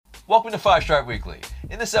Welcome to Five Stripe Weekly.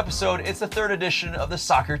 In this episode, it's the third edition of the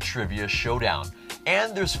Soccer Trivia Showdown,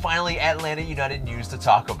 and there's finally Atlanta United news to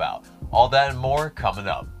talk about. All that and more coming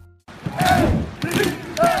up.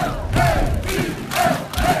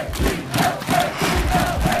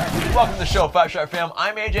 Welcome to the show, Five Stripe fam.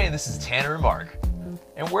 I'm AJ, and this is Tanner and Mark.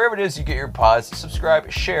 And wherever it is you get your pods, subscribe,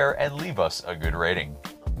 share, and leave us a good rating.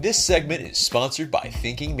 This segment is sponsored by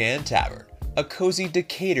Thinking Man Tavern, a cozy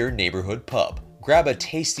Decatur neighborhood pub. Grab a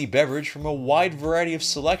tasty beverage from a wide variety of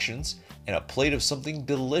selections and a plate of something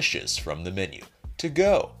delicious from the menu. To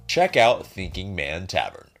go, check out Thinking Man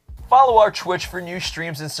Tavern. Follow our Twitch for new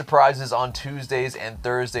streams and surprises on Tuesdays and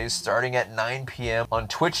Thursdays starting at 9 p.m. on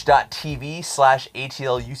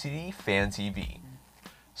twitch.tv/ATLUCDFanTV.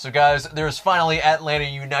 So guys, there's finally Atlanta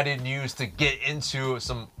United news to get into.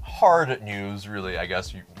 Some hard news, really, I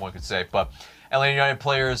guess one could say. But Atlanta United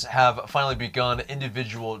players have finally begun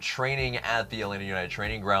individual training at the Atlanta United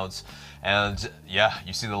training grounds. And yeah,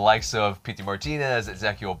 you see the likes of Pity Martinez,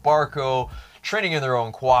 Ezequiel Barco, training in their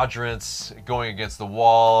own quadrants, going against the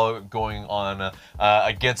wall, going on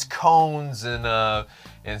against cones and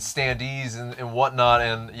standees and whatnot.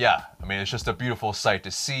 And yeah, I mean, it's just a beautiful sight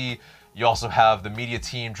to see. You also have the media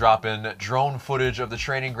team drop in drone footage of the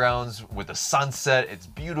training grounds with the sunset. It's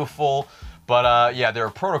beautiful. But yeah, there are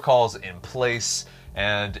protocols in place,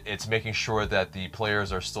 and it's making sure that the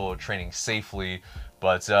players are still training safely.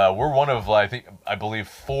 But we're one of, I believe,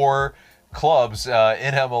 4 clubs in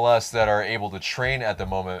MLS that are able to train at the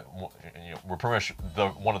moment. You know, we're pretty much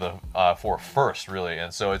one of the 4 first, really.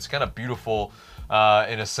 And so it's kind of beautiful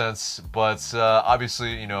in a sense. But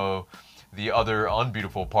obviously, you know, the other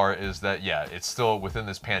unbeautiful part is that, yeah, it's still within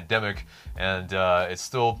this pandemic, and it's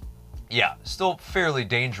still fairly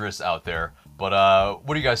dangerous out there. But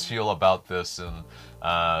what do you guys feel about this and,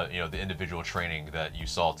 you know, the individual training that you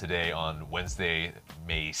saw today on Wednesday,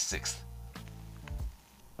 May 6th?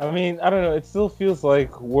 I mean, I don't know. It still feels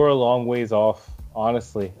like we're a long ways off,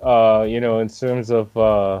 honestly. You know, in terms of,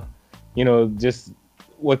 you know, just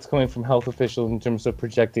what's coming from health officials in terms of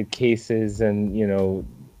projected cases and, you know,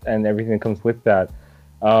 and everything that comes with that.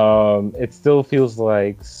 It still feels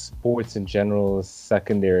like sports in general is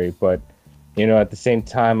secondary, but, you know, at the same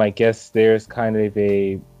time, I guess there's kind of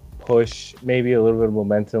a push, maybe a little bit of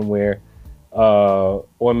momentum where, or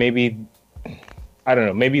maybe, I don't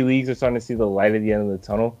know, maybe leagues are starting to see the light at the end of the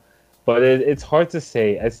tunnel, but it's hard to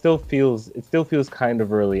say. It still feels kind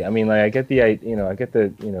of early. I mean, like, I get the, you know,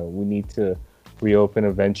 we need to reopen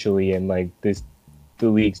eventually, and like the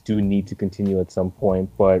leagues do need to continue at some point,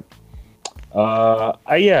 but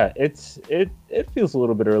yeah, it feels a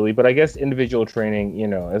little bit early, but I guess individual training, you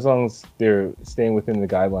know, as long as they're staying within the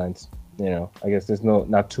guidelines, you know, I guess there's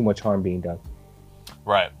not too much harm being done.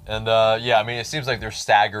 Right. And yeah, I mean, it seems like they're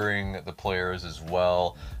staggering the players as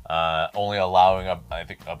well, only allowing, I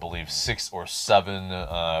believe 6 or 7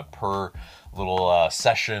 per little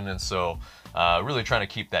session, and so really trying to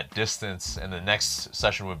keep that distance. And the next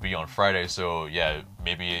session would be on Friday, so yeah,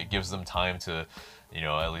 maybe it gives them time to, you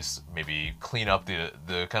know, at least maybe clean up the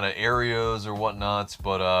kind of areas or whatnot.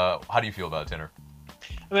 But how do you feel about it, Tanner?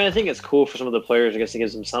 I mean, I think it's cool for some of the players. I guess it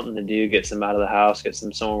gives them something to do, gets them out of the house, gets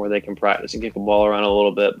them somewhere where they can practice and kick a ball around a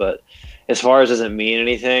little bit. But as far as does it mean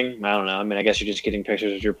anything, I don't know. I mean, I guess you're just getting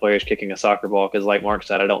pictures of your players kicking a soccer ball because, like Mark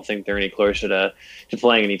said, I don't think they're any closer to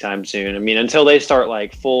playing anytime soon. I mean, until they start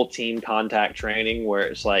like full team contact training where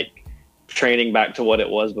it's like training back to what it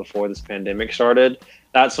was before this pandemic started,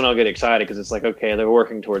 that's when I'll get excited because it's like, okay, they're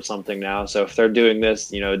working towards something now. So if they're doing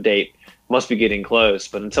this, you know, date must be getting close.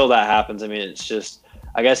 But until that happens, I mean, it's just,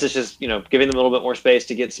 I guess it's just, you know, giving them a little bit more space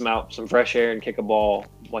to get some fresh air and kick a ball,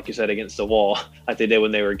 like you said, against the wall, like they did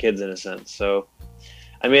when they were kids in a sense. So,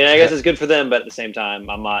 I mean, I guess it's good for them, but at the same time,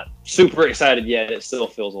 I'm not super excited yet. It still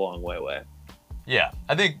feels a long way away. Yeah,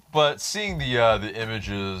 I think, but seeing the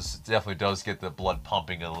images definitely does get the blood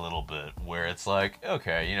pumping a little bit, where it's like,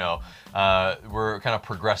 okay, you know, we're kind of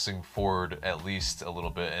progressing forward at least a little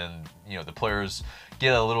bit, and, you know, the players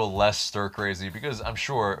get a little less stir crazy, because I'm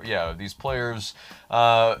sure, yeah, these players,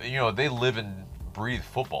 you know, they live and breathe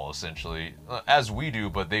football essentially, as we do,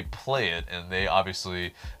 but they play it, and they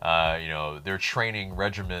obviously, you know, their training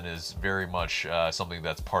regimen is very much something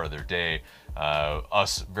that's part of their day.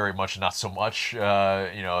 Us very much not so much. You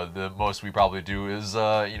know, the most we probably do is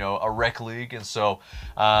you know, a rec league, and so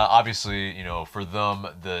obviously, you know, for them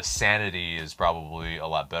the sanity is probably a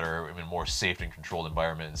lot better in a more safe and controlled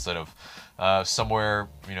environment instead of somewhere,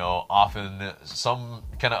 you know, often some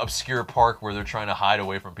kind of obscure park where they're trying to hide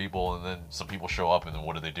away from people, and then some people show up, and then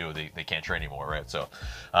what do? They can't train anymore, right? So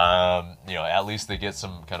you know, at least they get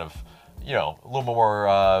some kind of a little more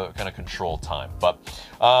kind of control time. But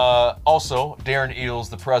also, Darren Eales,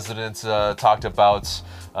 the president, talked about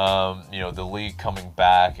the league coming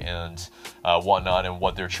back and whatnot and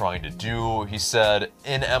what they're trying to do. He said,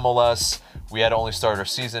 in MLS, we had only started our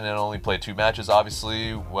season and only played 2 matches.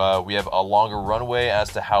 Obviously, we have a longer runway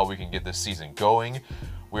as to how we can get this season going.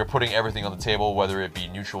 We are putting everything on the table, whether it be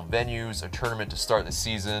neutral venues, a tournament to start the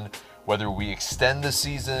season, whether we extend the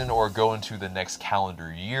season or go into the next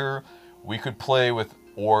calendar year. We could play with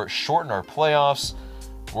or shorten our playoffs.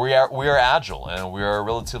 We are agile, and we are a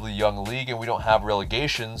relatively young league, and we don't have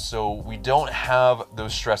relegation, so we don't have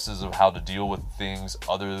those stresses of how to deal with things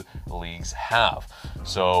other leagues have.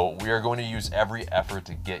 So we are going to use every effort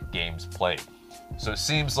to get games played. So it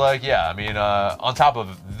seems like, on top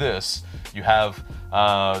of this, you have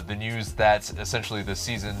the news that essentially the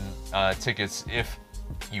season tickets, if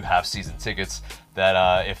you have season tickets,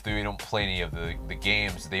 that if they don't play any of the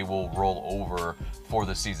games, they will roll over for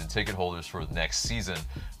the season ticket holders for the next season,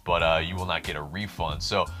 but you will not get a refund.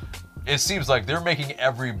 So it seems like they're making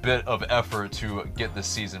every bit of effort to get the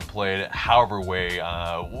season played however way.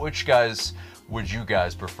 Which guys would you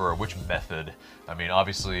guys prefer? Which method? I mean,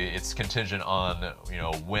 obviously it's contingent on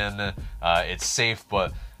when it's safe,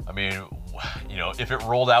 but I mean, if it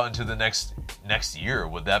rolled out into the next year,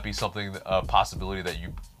 would that be something, a possibility that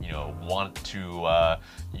you want to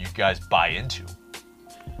you guys buy into?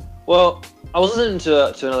 Well, I was listening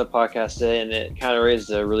to another podcast today, and it kind of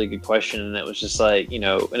raised a really good question, and it was just like, and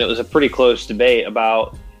it was a pretty close debate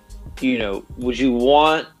about, would you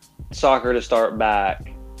want soccer to start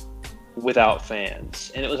back without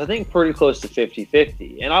fans? And it was, I think, pretty close to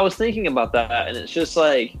 50-50. And I was thinking about that, and it's just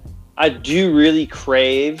like, I do really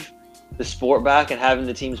crave the sport back and having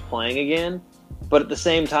the teams playing again. But at the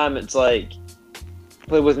same time, it's like,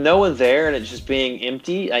 but with no one there and it's just being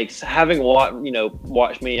empty, like having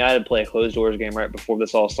watched Man United play a closed doors game right before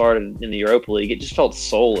this all started in the Europa League, it just felt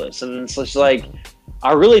soulless. And it's just like,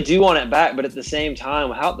 I really do want it back, but at the same time,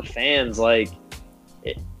 without the fans, like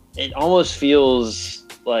it almost feels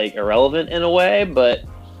like irrelevant in a way. But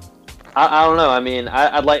I don't know. I mean,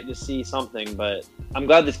 I'd like to see something, but I'm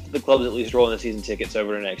glad the club's at least rolling the season tickets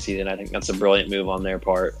over to next season. I think that's a brilliant move on their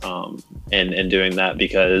part, in doing that,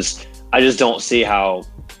 because I just don't see how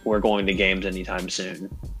we're going to games anytime soon.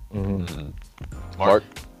 Mm-hmm. Mark?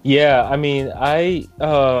 Yeah, I mean,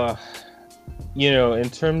 in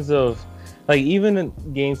terms of like even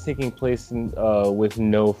in games taking place with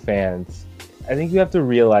no fans, I think you have to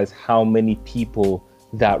realize how many people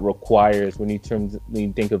that requires when you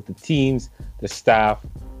think of the teams, the staff,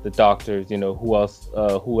 the doctors, who else,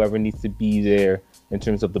 whoever needs to be there in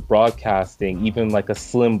terms of the broadcasting, even like a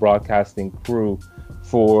slim broadcasting crew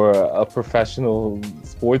for a professional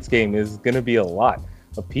sports game is going to be a lot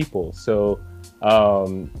of people. So,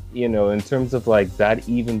 in terms of like that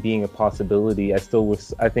even being a possibility, I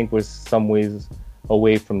think we're some ways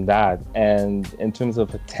away from that. And in terms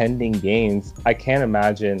of attending games, I can't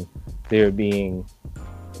imagine there being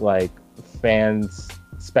like fans,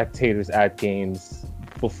 spectators at games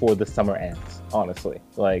before the summer ends, honestly.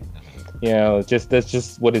 Like, that's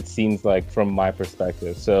just what it seems like from my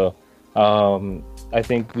perspective. So I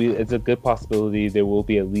think it's a good possibility there will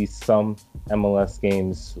be at least some MLS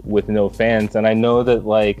games with no fans. And I know that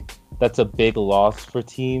like that's a big loss for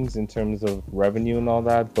teams in terms of revenue and all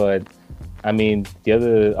that, but I mean, the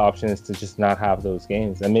other option is to just not have those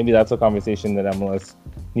games. And maybe that's a conversation that MLS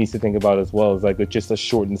needs to think about as well, is like just a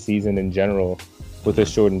shortened season in general with a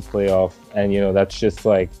shortened playoff. And, that's just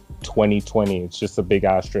like 2020. It's just a big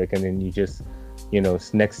asterisk. And then you just,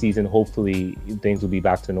 next season, hopefully things will be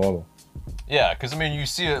back to normal. Yeah, because I mean, you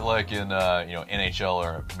see it like in NHL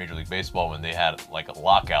or Major League Baseball when they had like a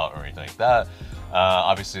lockout or anything like that.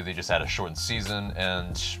 Obviously, they just had a shortened season,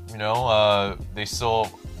 and they still,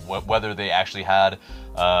 whether they actually had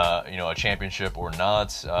a championship or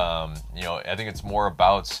not, I think it's more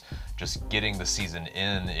about just getting the season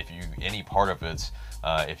in, any part of it,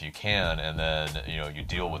 if you can, and then you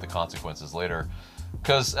deal with the consequences later.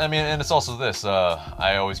 Because, I mean, and it's also this,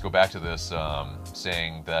 I always go back to this,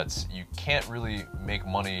 saying that you can't really make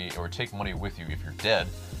money or take money with you if you're dead.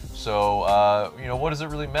 So, what does it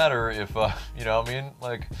really matter if,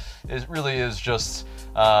 it really is just,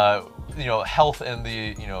 health and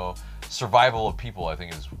the, survival of people, I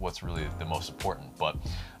think, is what's really the most important. But,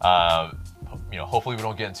 hopefully we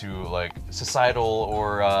don't get into, like, societal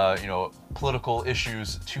or, political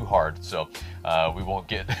issues too hard. So, we won't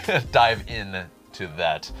dive in to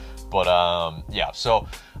that. But so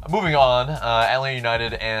moving on, Atlanta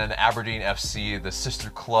United and Aberdeen FC, the sister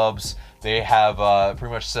clubs, they have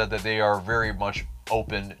pretty much said that they are very much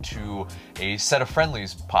open to a set of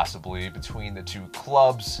friendlies possibly between the two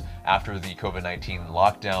clubs after the COVID-19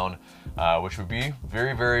 lockdown, which would be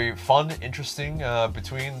very, very fun, interesting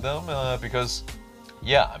between them because,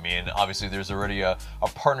 yeah, I mean, obviously there's already a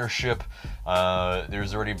partnership.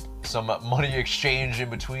 There's already some money exchange in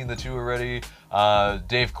between the two already.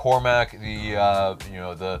 Dave Cormack, I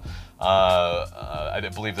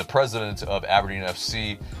believe the president of Aberdeen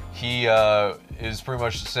FC, he is pretty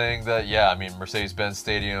much saying that, yeah, I mean, Mercedes-Benz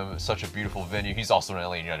Stadium is such a beautiful venue. He's also an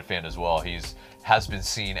LA United fan as well. Has been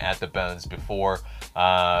seen at the Benz before.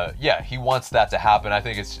 Yeah, he wants that to happen. I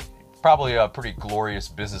think it's probably a pretty glorious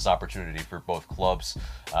business opportunity for both clubs.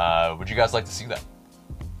 Would you guys like to see that?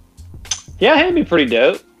 Yeah, it'd be pretty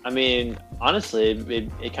dope. I mean, honestly,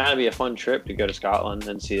 it'd kind of be a fun trip to go to Scotland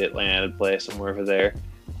and see Atlanta play somewhere over there.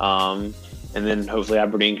 And then hopefully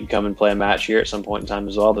Aberdeen could come and play a match here at some point in time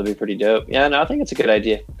as well. That'd be pretty dope. Yeah, no, I think it's a good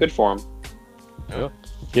idea. Good for them. Yep.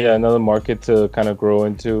 Yeah, another market to kind of grow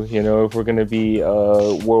into. You know, if we're going to be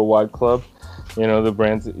a worldwide club, you know, the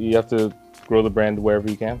brands, you have to grow the brand wherever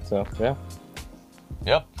you can. So, yeah.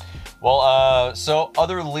 Yep. Well, so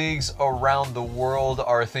other leagues around the world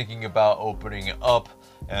are thinking about opening up,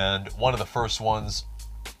 and one of the first ones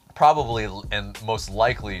probably and most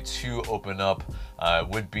likely to open up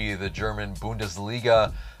would be the German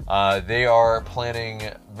Bundesliga. They are planning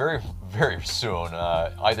very, very soon,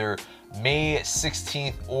 either May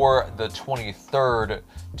 16th or the 23rd,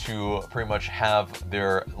 to pretty much have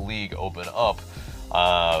their league open up,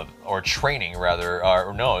 or training rather,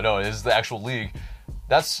 or no, it is the actual league.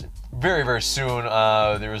 That's very, very soon.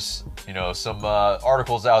 There's, some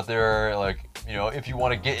articles out there, like, if you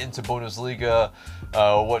want to get into Bundesliga,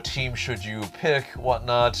 what team should you pick,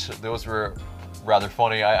 whatnot. Those were rather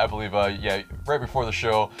funny. I believe, right before the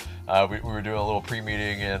show, we were doing a little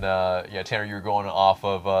pre-meeting, and Tanner, you were going off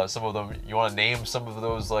of some of them. You want to name some of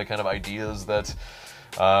those, like, kind of ideas that...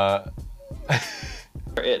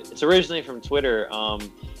 It's originally from Twitter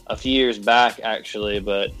a few years back, actually,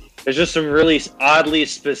 but there's just some really oddly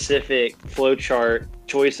specific flowchart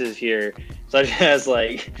choices here, such as,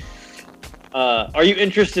 like, are you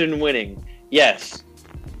interested in winning? Yes.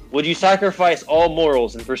 Would you sacrifice all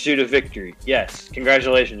morals in pursuit of victory? Yes.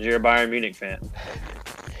 Congratulations, you're a Bayern Munich fan.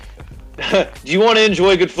 Do you want to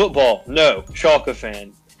enjoy good football? No. Schalke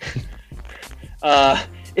fan.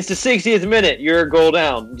 It's the 60th minute. You're a goal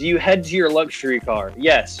down. Do you head to your luxury car?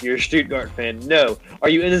 Yes. You're a Stuttgart fan. No. Are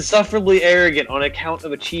you insufferably arrogant on account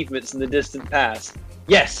of achievements in the distant past?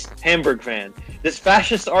 Yes. Hamburg fan. Does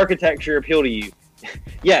fascist architecture appeal to you?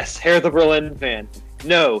 Yes. Hertha Berlin fan.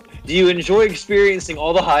 No. Do you enjoy experiencing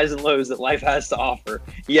all the highs and lows that life has to offer?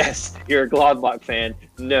 Yes. You're a Gladbach fan.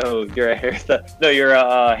 No. You're a Hertha. No. You're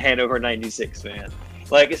a Hannover 96 fan.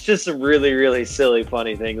 Like, it's just some really, really silly,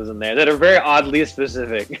 funny things in there that are very oddly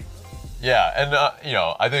specific. Yeah, and,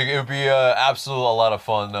 I think it would be absolutely a lot of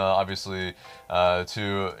fun, obviously,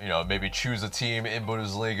 to, maybe choose a team in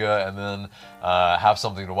Bundesliga and then have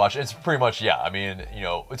something to watch. It's pretty much, yeah, I mean,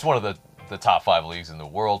 it's one of the top 5 leagues in the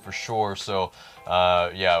world for sure. So,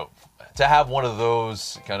 to have one of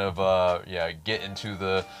those kind of, get into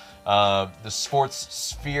the sports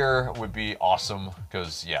sphere would be awesome,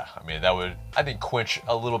 because that would, I think, quench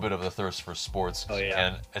a little bit of the thirst for sports. Oh, yeah.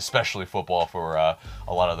 And especially football for a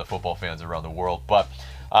lot of the football fans around the world. But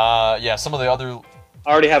some of the other,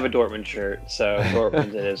 I already have a Dortmund shirt, so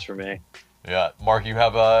Dortmund it is for me. Yeah, Mark, you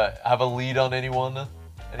have a lead on anyone?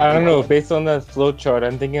 I don't know. Based on that flow chart,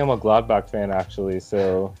 I'm thinking I'm a Gladbach fan, actually.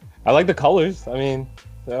 So I like the colors. I mean,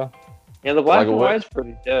 so. Yeah, the black and white's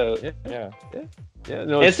pretty dope. Yeah.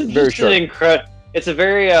 No, it's very short. It's a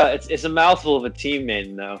very it's a mouthful of a team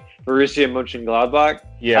name though. Borussia Mönchengladbach.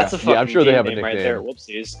 Yeah, that's a fucking I'm sure they have a name right nickname. there.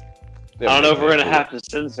 Whoopsies. I don't know if we're gonna have to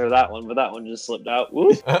censor that one, but that one just slipped out.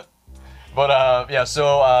 Whoop. But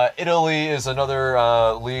so Italy is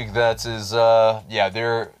another league that is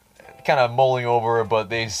they're kind of mulling over, but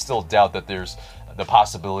they still doubt that there's the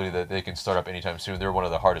possibility that they can start up anytime soon. They're one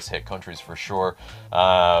of the hardest hit countries for sure.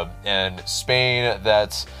 And Spain,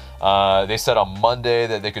 that they said on Monday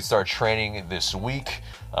that they could start training this week.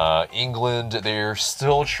 England, they're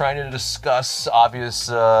still trying to discuss obvious,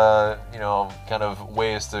 kind of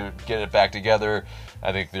ways to get it back together.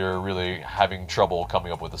 I think they're really having trouble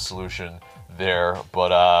coming up with a solution there.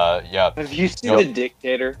 But Have you seen The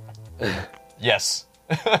Dictator? Yes.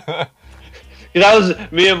 That was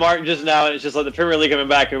me and Martin just now, and it's just like the Premier League coming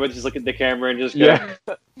back, and we just look at the camera and just go,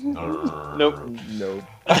 nope.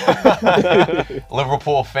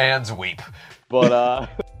 Liverpool fans weep. But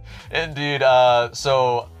Indeed.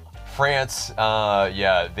 So France,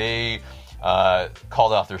 they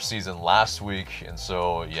called off their season last week, and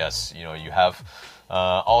so yes, you have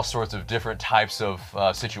all sorts of different types of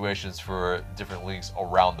situations for different leagues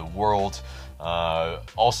around the world.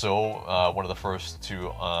 Also, one of the first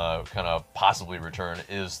to kind of possibly return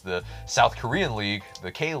is the South Korean League,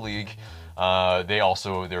 the K-League.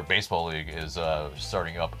 Their baseball league is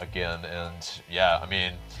starting up again. And yeah, I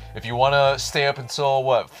mean, if you want to stay up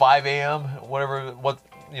until 5 a.m., whatever,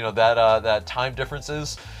 that time difference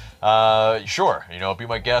is, sure, be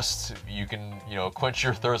my guest. You can, quench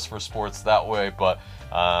your thirst for sports that way. But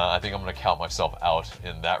I think I'm going to count myself out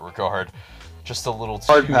in that regard. Just a little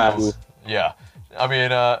too... Hard pass. Yeah, I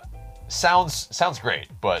mean, sounds great,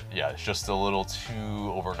 but yeah, it's just a little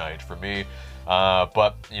too overnight for me.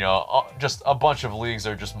 But just a bunch of leagues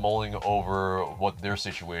are just mulling over what their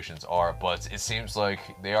situations are, but it seems like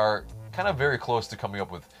they are kind of very close to coming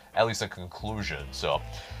up with at least a conclusion. So,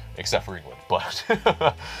 except for England, but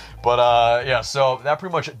yeah. So that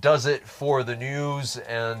pretty much does it for the news,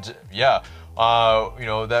 and yeah.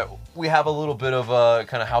 That we have a little bit of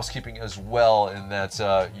kind of housekeeping as well, in that,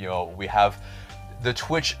 we have the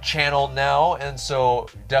Twitch channel now, and so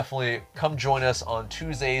definitely come join us on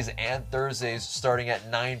Tuesdays and Thursdays starting at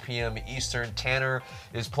 9 p.m. Eastern. Tanner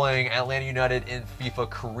is playing Atlanta United in FIFA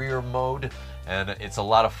Career Mode, and it's a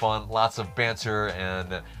lot of fun, lots of banter,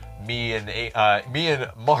 and me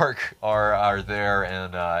and Mark are there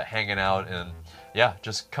and hanging out, and yeah,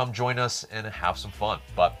 just come join us and have some fun.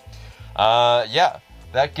 But yeah,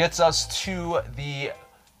 that gets us to the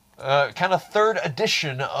kind of third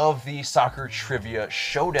edition of the Soccer Trivia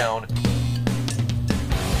Showdown.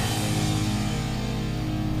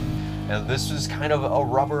 And this is kind of a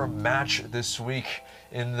rubber match this week,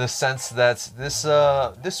 in the sense that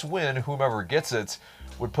this win, whomever gets it,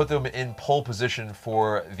 would put them in pole position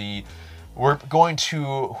for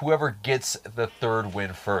whoever gets the third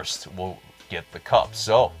win first will get the cup.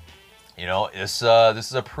 So, this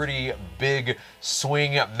is a pretty big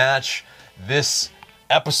swing match this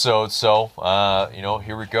episode. So,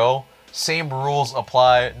 here we go. Same rules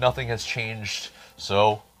apply. Nothing has changed.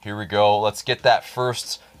 So, here we go. Let's get that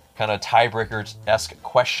first kind of tiebreaker-esque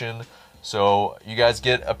question. So, you guys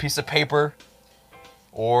get a piece of paper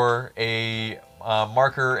or a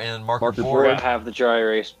marker and marker board. I have the dry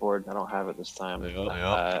erase board. I don't have it this time.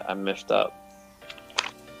 Yep. I messed up.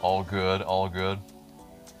 All good, all good.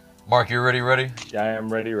 Mark, you ready? Yeah, I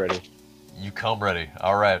am ready. You come ready.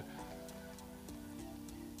 All right.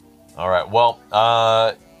 Well,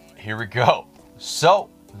 here we go. So,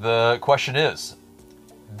 the question is,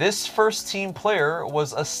 this first team player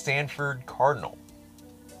was a Stanford Cardinal.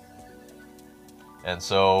 And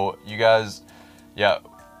so, you guys, yeah,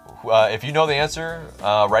 if you know the answer,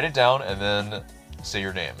 write it down and then say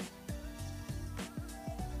your name.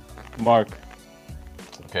 Mark.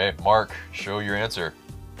 Okay, Mark, show your answer.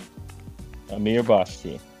 Amir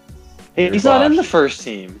Boschke. Hey, he's not in the first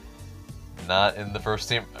team. Not in the first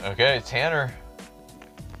team. Okay, Tanner.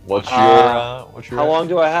 What's your How answer? long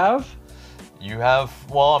do I have? You have,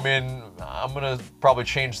 well, I mean, I'm going to probably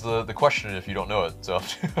change the question if you don't know it, so.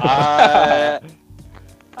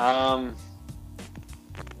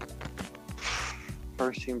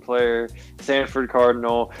 First team player, Stanford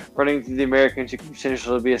Cardinal, running through the Americans, you can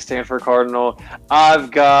potentially be a Stanford Cardinal.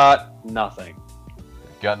 I've got nothing.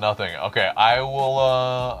 Got nothing. Okay, I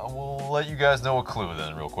will let you guys know a clue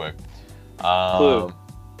then real quick.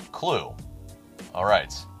 Clue. All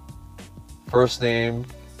right. First name,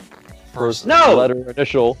 first letter,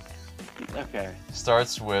 initial. Okay.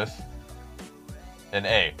 Starts with an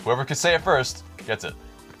A. Whoever can say it first gets it.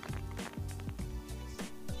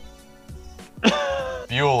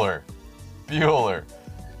 Bueller.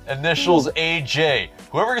 Initials AJ.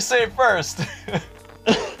 Whoever can say it first.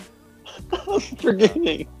 Forgive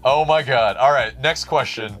me. Oh my god. All right, next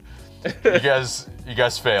question. You guys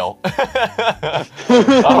fail.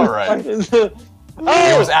 All right.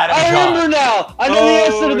 Oh, it was Adam I John. remember now. I know the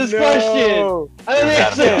answer to this question. I know the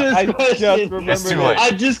answer to this question. It's too late.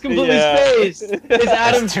 I just completely spaced. It's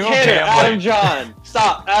Adam It's too Tanner. damn Adam late. John.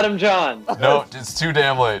 Stop. Adam John. No, it's too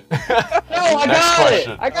damn late. No, I Next got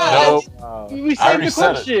question. it. I got it. Nope. We I already saved the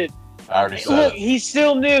said it. question. I already said Look, it. he's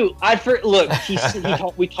still new.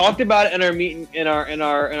 We talked about it in our meeting in our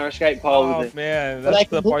Skype call Oh with him. man, But I that's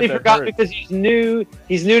the part completely that forgot hurts. because he's new.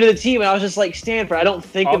 He's new to the team, and I was just like Stanford. I don't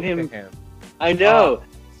think of him. I know.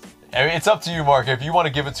 I mean, it's up to you, Mark. If you want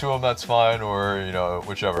to give it to him, that's fine, or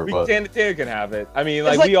whichever. But Tanner can have it. I mean,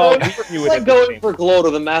 It's like we all going for, knew it's it. like going for Glow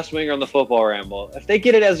to the Masked Winger on the Football Ramble. If they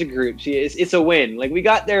get it as a group, see, it's a win. Like we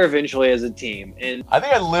got there eventually as a team, and I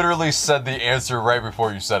think I literally said the answer right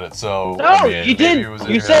before you said it. So no, I mean, you maybe didn't. it was in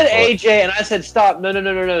You your said head, but- AJ, and I said stop.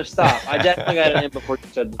 No, stop. I definitely got it in before you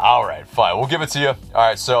said. All right, fine. We'll give it to you. All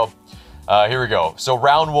right, so Here we go. So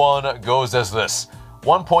round 1 goes as this.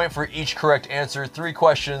 1 point for each correct answer. 3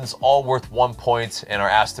 questions, all worth 1 point, and are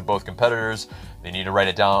asked to both competitors. They need to write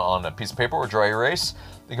it down on a piece of paper or dry erase.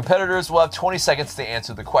 The competitors will have 20 seconds to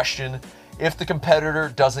answer the question. If the competitor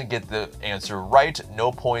doesn't get the answer right,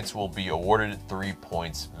 no points will be awarded, 3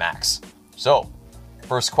 points max. So,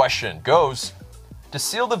 first question goes, to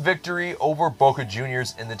seal the victory over Boca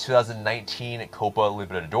Juniors in the 2019 Copa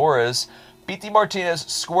Libertadores, Pity Martinez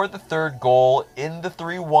scored the 3rd goal in the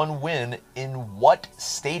 3-1 win in what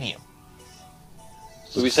stadium?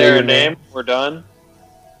 Did we say our name? We're done?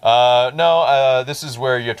 No, this is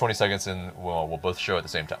where you have 20 seconds and we'll both show at the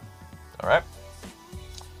same time. All right?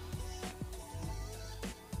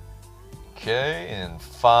 Okay, in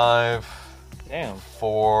 5, Damn.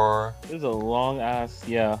 4, This is a long ass.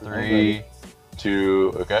 Yeah. 3,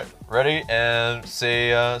 2. Okay, ready? And say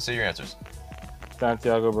your answers.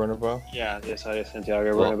 Santiago Bernabeu. Yeah, yes, I just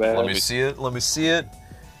Santiago Well, Bernabeu. let me see it. Let me see it.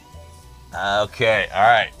 Okay, all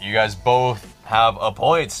right. You guys both have a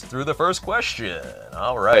point through the first question.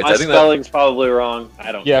 All right. My spelling's probably wrong.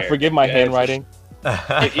 I don't Yeah, care. forgive my handwriting.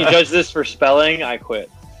 If you judge this for spelling, I quit.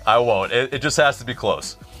 I won't. It just has to be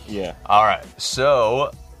close. Yeah. All right.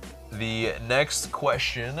 So the next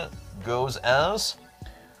question goes as,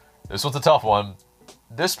 this one's a tough one.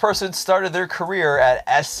 This person started their career at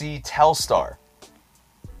SC Telstar.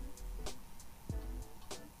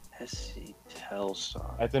 SC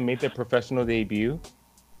Telstar. I think made their professional debut.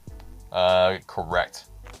 Correct.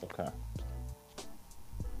 Okay.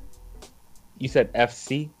 You said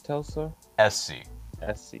FC Telstar? SC.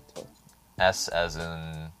 SC Telstar. S as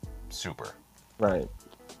in super. Right.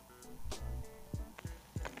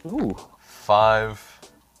 Ooh. 5,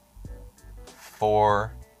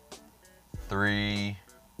 4, 3,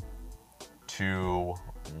 2,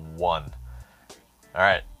 1. All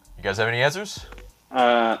right. You guys have any answers?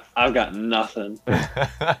 I've got nothing.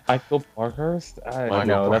 Michael Parkhurst? Michael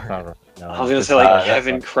No, that's Parkhurst. not right. No, I was gonna say like that's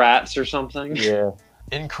Kevin Kratz or something. Yeah.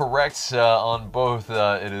 Incorrect on both.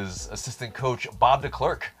 It is assistant coach Bob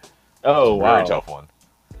DeClercq. Oh, wow. Very tough one.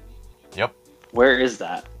 Yep. Where is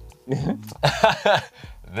that?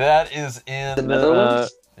 That is in The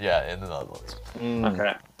Netherlands? Yeah, in the Netherlands. Mm.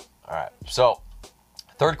 Okay. All right. So,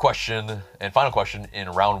 third question and final question in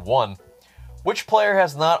round 1. Which player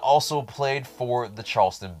has not also played for the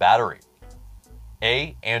Charleston Battery?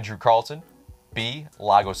 A. Andrew Carlton. B.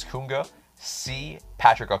 Lagos Kunga. C.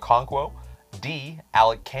 Patrick Okonkwo. D.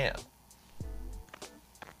 Alec Can.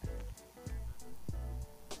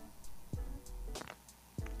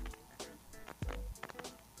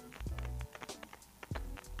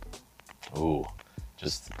 Ooh,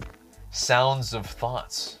 just sounds of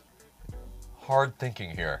thoughts. Hard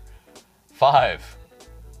thinking here. 5,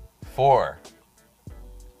 4,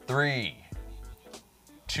 3,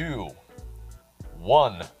 2,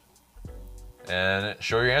 1. And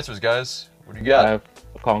show your answers, guys. What do you I got? have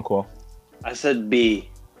Okonkwo. I said B.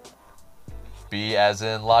 B as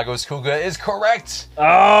in Lagos Kunga is correct.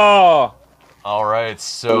 Oh! All right,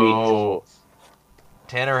 so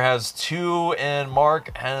Tanner has 2 and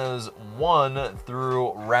Mark has 1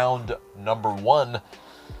 through round number 1.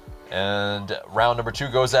 And round number 2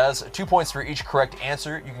 goes as 2 points for each correct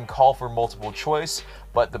answer. You can call for multiple choice,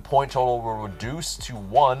 but the point total will reduce to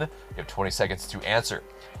 1. You have 20 seconds to answer.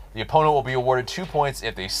 The opponent will be awarded 2 points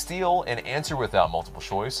if they steal and answer without multiple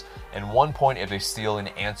choice, and 1 point if they steal and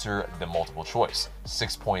answer the multiple choice.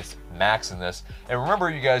 6 points max in this. And remember,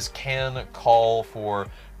 you guys can call for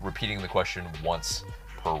repeating the question once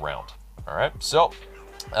per round. All right, so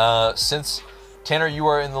since Tanner, you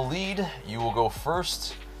are in the lead, you will go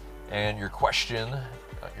first. And your question,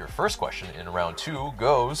 your first question in round 2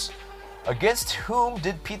 goes, against whom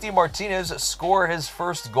did Pity Martinez score his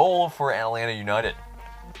first goal for Atlanta United?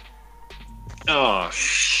 Oh,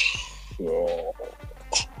 shit.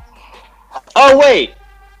 Oh, wait.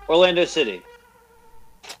 Orlando City.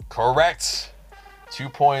 Correct. 2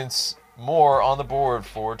 points more on the board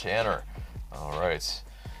for Tanner. All right,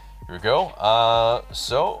 here we go.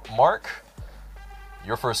 So, Mark,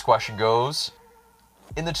 your first question goes,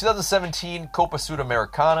 in the 2017 Copa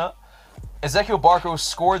Sudamericana, Ezequiel Barco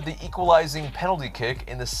scored the equalizing penalty kick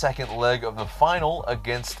in the second leg of the final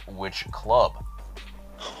against which club?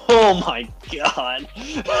 Oh, my God.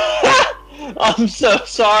 I'm so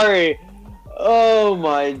sorry. Oh,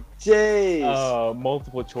 my days.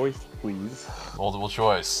 Multiple choice, please. Multiple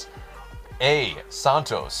choice. A.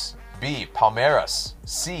 Santos. B. Palmeiras.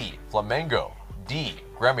 C. Flamengo. D.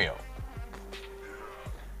 Gremio.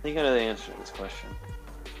 I think I know the answer to this question.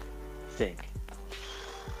 I think.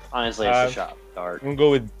 Honestly, it's a shot. Dark. I'm gonna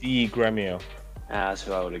go with D, Gremio. That's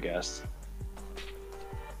who I would have guessed.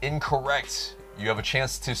 incorrect. You have a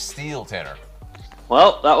chance to steal, Tanner.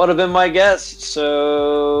 Well, that would have been my guess.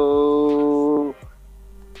 So,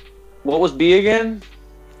 what was B again?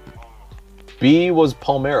 B was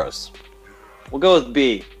Palmeiras. We'll go with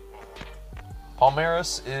B.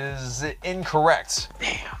 Palmeiras is incorrect.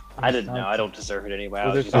 Damn, I didn't know. I don't deserve it anyway. I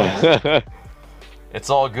was Was just- it- It's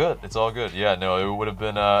all good. It's all good. Yeah, no, it would have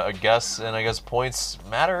been a guess, and I guess points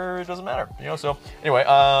matter. It doesn't matter, So anyway,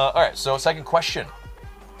 all right. So second question.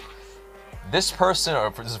 This person,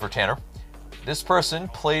 this is for Tanner. This person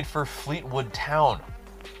played for Fleetwood Town.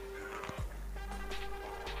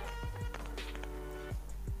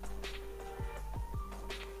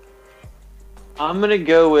 I'm gonna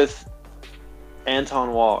go with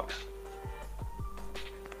Anton Walks.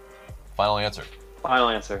 Final answer. Final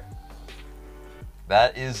answer.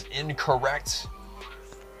 That is incorrect.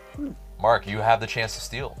 Mark, you have the chance to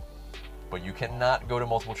steal, but you cannot go to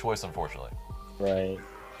multiple choice, unfortunately. Right.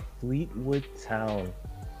 Fleetwood Town.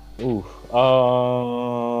 Ooh.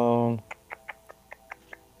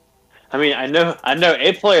 I mean, I know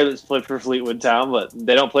a player that's played for Fleetwood Town, but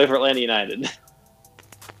they don't play for Atlanta United.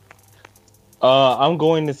 I'm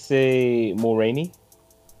going to say Mulroney.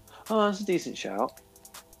 Oh, that's a decent shout.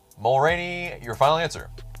 Mulroney, your final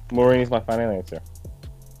answer. Mulroney's my final answer.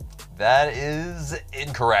 That is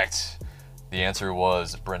incorrect. The answer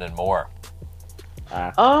was Brendan Moore.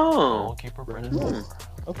 Oh, Goalkeeper Brendan Moore.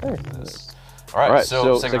 Okay. All right, All right, so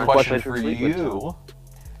so second second question question for for Fleetwood you.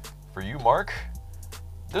 For you, Mark.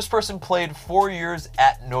 This person played 4 years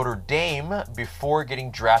at Notre Dame before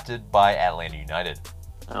getting drafted by Atlanta United.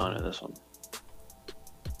 I don't know this one.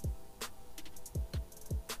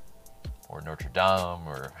 Or Notre Dame,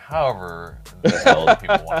 or however the hell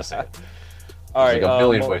people want to say it. All There's right. like a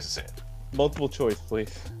million ways to say it. Multiple choice,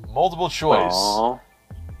 please. Multiple choice. Aw.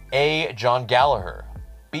 A. John Gallagher.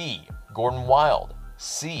 B. Gordon Wilde.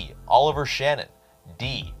 C. Oliver Shannon.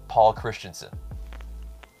 D. Paul Christensen.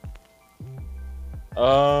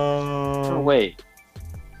 Oh, wait.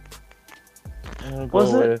 I'm gonna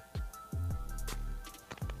Was go it? with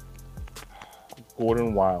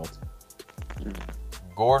Gordon Wilde.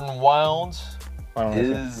 Gordon Wilde Final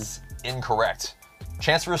answer. is incorrect.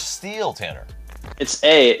 Chance for a steal, Tanner. It's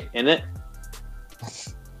A, isn't it?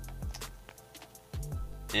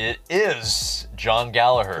 It is John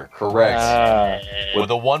Gallagher. Correct. Ah, With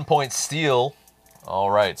a 1 point steal. All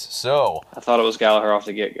right. So, I thought it was Gallagher off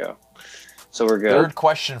the get-go. So we're good. third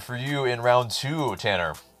question for you in round 2,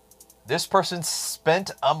 Tanner. This person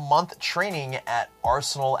spent a month training at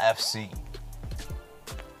Arsenal FC.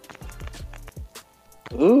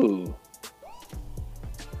 Ooh.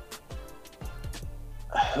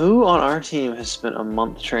 Who on our team has spent a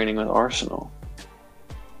month training with Arsenal?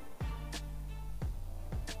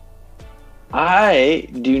 I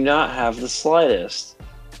do not have the slightest.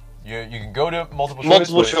 You can go to multiple choice.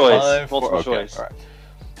 Multiple but it's choice. 5, Multiple okay, choice. All right.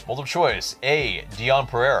 Multiple choice. A. Dion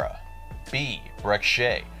Pereira. B. Breck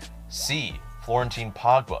Shea. C. Florentine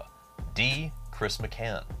Pogba. D. Chris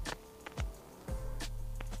McCann.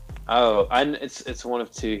 Oh, it's one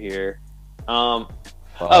of two here. Oh,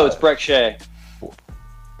 it's Breck Shea.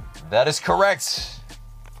 That is correct.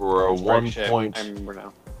 For a It's Breck 1 Shea. point. I remember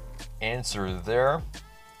now. Answer there.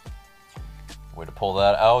 Way to pull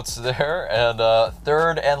that out there. And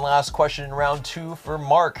third and last question in round 2 for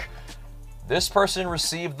Mark. This person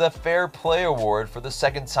received the Fair Play Award for the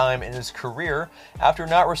second time in his career after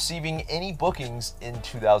not receiving any bookings in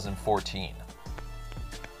 2014.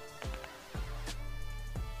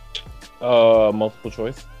 multiple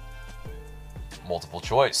choice. Multiple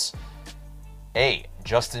choice. A.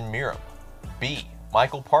 Justin Meram. B.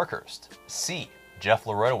 Michael Parkhurst. C. Jeff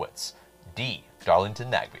Larentowicz. D. Darlington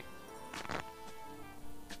Nagbe.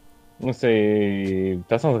 I'm gonna say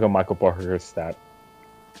that sounds like a Michael Parker stat.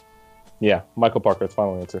 Yeah, Michael Parker's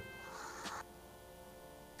final answer.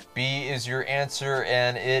 B is your answer,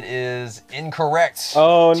 and it is incorrect.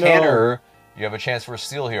 Oh, no. Tanner, you have a chance for a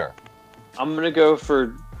steal here. I'm gonna go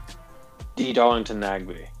for D. Darlington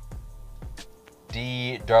Nagbe.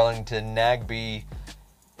 D. Darlington Nagbe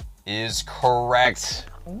is correct.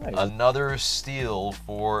 Oh, nice. Another steal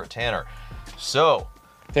for Tanner. So,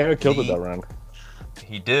 Tanner killed it the- that round.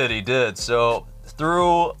 he did. So,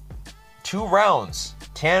 through 2 rounds,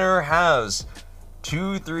 Tanner has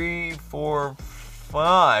 2, 3, 4,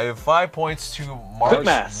 5 points to Mark's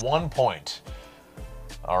math. 1 point.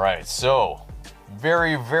 All right, so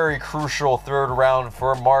very, very crucial third round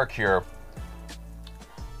for Mark here.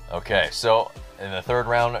 Okay, so in the third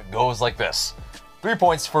round, it goes like this. 3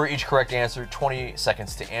 points for each correct answer, 20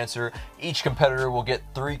 seconds to answer. Each competitor will get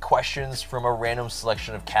 3 questions from a random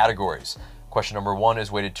selection of categories. Question number 1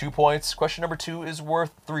 is weighted 2 points. Question number 2 is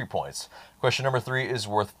worth 3 points. Question number 3 is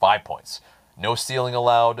worth 5 points. No stealing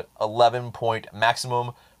allowed, 11-point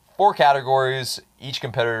maximum. 4 categories. Each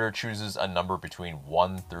competitor chooses a number between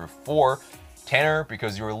 1 through 4. Tanner,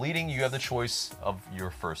 because you are leading, you have the choice of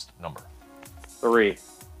your first number. 3.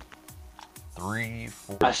 3,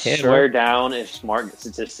 4. I swear down if Smart gets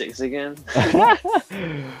statistics again.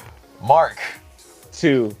 Mark.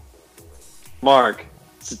 2. Mark,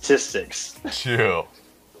 statistics. 2.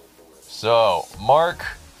 So, Mark,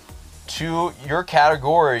 2, your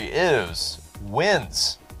category is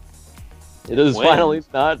wins. It is Wins. finally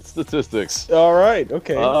not statistics. All right.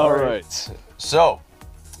 Okay. All right. So,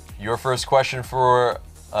 your first question for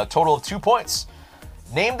a total of 2 points.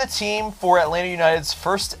 Name the team for Atlanta United's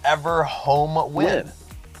first ever home win.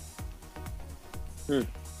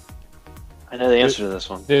 I know the answer to this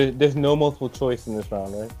one. There's no multiple choice in this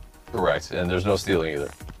round, right? Correct. And there's no stealing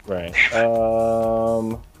either. Right.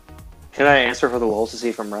 Can I answer for the Wolves to see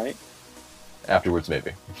if I'm right? Afterwards,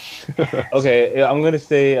 maybe. Okay. Yeah, I'm gonna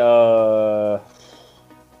say. Oh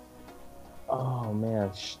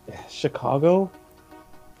man, Chicago.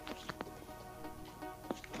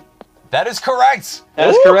 That is correct.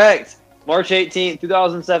 That's correct. March 18th,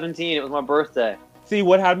 2017. It was my birthday. See,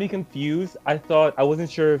 what had me confused? I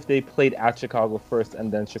wasn't sure if they played at Chicago first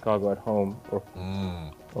and then Chicago at home, or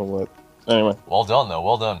what. Anyway. Well done, though.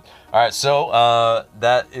 Well done. All right, so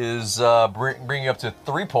that is bringing you up to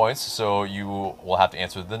 3 points, so you will have to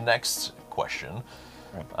answer the next question.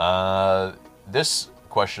 This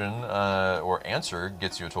question or answer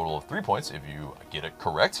gets you a total of 3 points if you get it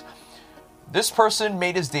correct. This person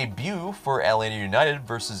made his debut for Atlanta United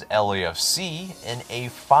versus LAFC in a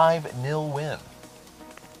 5-0 win.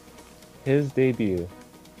 His debut.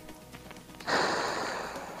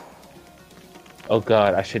 Oh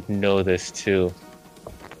god, I should know this too.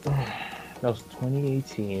 That was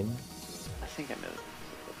 2018. I think I know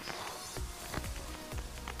this.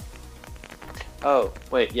 Oh,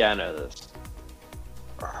 wait. Yeah, I know this.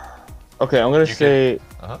 Okay, I'm gonna say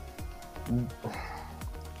Uh-huh.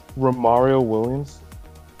 Romario Williams.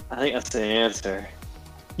 I think that's the answer.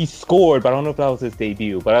 He scored, but I don't know if that was his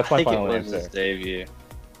debut. But that's I my think it final was answer. his debut.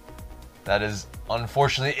 That is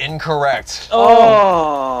unfortunately incorrect.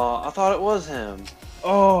 Oh, I thought it was him.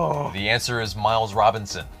 Oh, The answer is Miles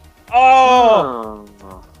Robinson. oh!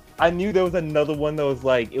 Oh. I knew there was another one that was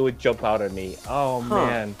like it would jump out at me. Oh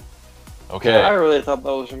man. Okay. I really thought that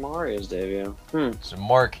was Mario's debut. So,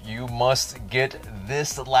 Mark, you must get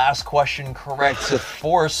this last question correct to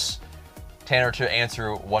force Tanner to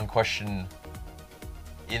answer one question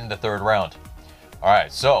in the third round. All right,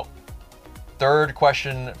 so third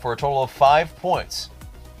question for a total of 5 points.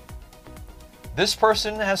 This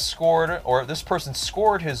person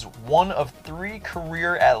scored his one of 3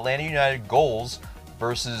 career Atlanta United goals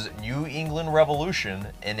versus New England Revolution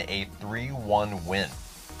in a 3-1 win.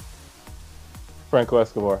 Franco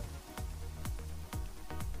Escobar.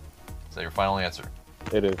 Is that your final answer?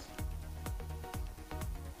 It is.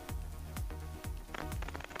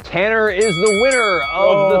 Tanner is the winner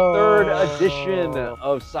of the third edition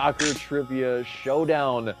of Soccer Trivia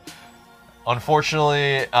Showdown.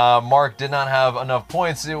 Unfortunately, Mark did not have enough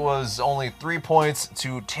points. It was only 3 points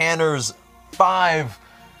to Tanner's 5.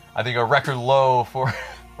 I think a record low for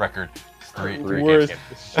record 3. Worst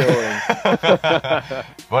showing.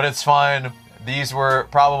 But it's fine. These were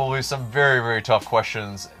probably some very, very tough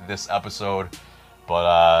questions this episode.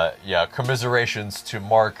 But yeah, commiserations to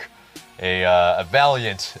Mark. A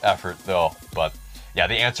valiant effort, though. But yeah,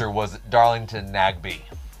 the answer was Darlington Nagbe.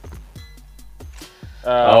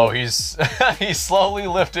 He's he's slowly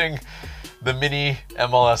lifting the mini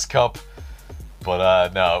MLS Cup.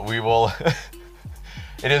 But no, we will.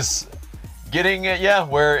 It is getting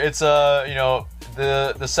where it's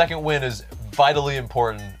the second win is vitally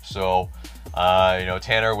important. So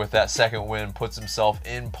Tanner with that second win puts himself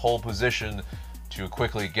in pole position to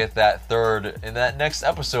quickly get that third in that next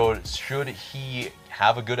episode, should he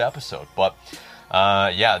have a good episode. But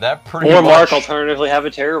that pretty much. Or Mark alternatively have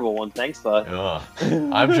a terrible one. Thanks, bud.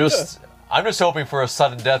 I'm just hoping for a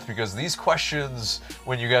sudden death, because these questions,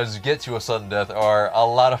 when you guys get to a sudden death, are a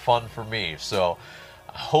lot of fun for me. So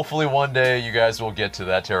hopefully one day you guys will get to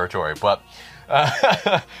that territory. But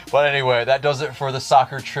anyway, that does it for the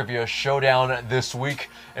Soccer Trivia Showdown this week,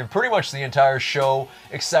 and pretty much the entire show,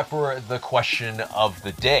 except for the question of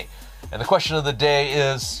the day. And the question of the day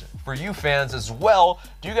is, for you fans as well,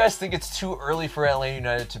 do you guys think it's too early for Atlanta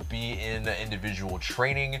United to be in individual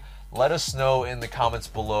training? Let us know in the comments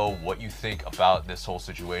below what you think about this whole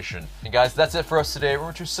situation. And guys, that's it for us today.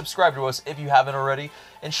 Remember to subscribe to us if you haven't already,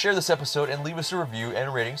 and share this episode and leave us a review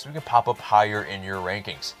and rating so we can pop up higher in your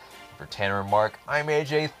rankings. For Tanner and Mark, I'm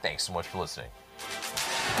AJ. Thanks so much for listening.